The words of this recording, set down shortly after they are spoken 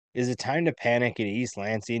Is it time to panic in East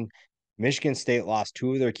Lansing? Michigan State lost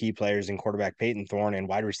two of their key players in quarterback Payton Thorne and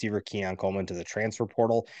wide receiver Keon Coleman to the transfer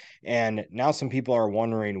portal. And now some people are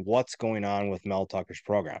wondering what's going on with Mel Tucker's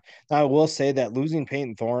program. Now, I will say that losing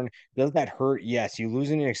Payton Thorne, does that hurt? Yes, you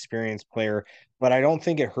losing an experienced player, but I don't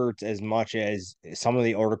think it hurts as much as some of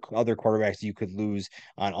the other quarterbacks you could lose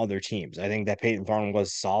on other teams. I think that Payton Thorne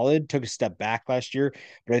was solid, took a step back last year,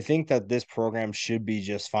 but I think that this program should be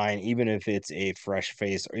just fine, even if it's a fresh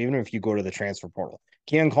face or even if you go to the transfer portal.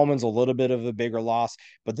 Keon Coleman's a little bit of a bigger loss,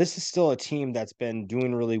 but this is still a team that's been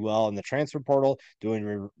doing really well in the transfer portal,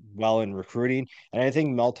 doing well in recruiting. And I think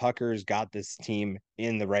Mel Tucker's got this team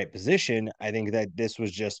in the right position. I think that this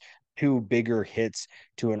was just two bigger hits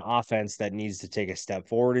to an offense that needs to take a step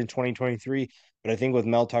forward in 2023. But I think with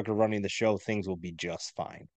Mel Tucker running the show, things will be just fine.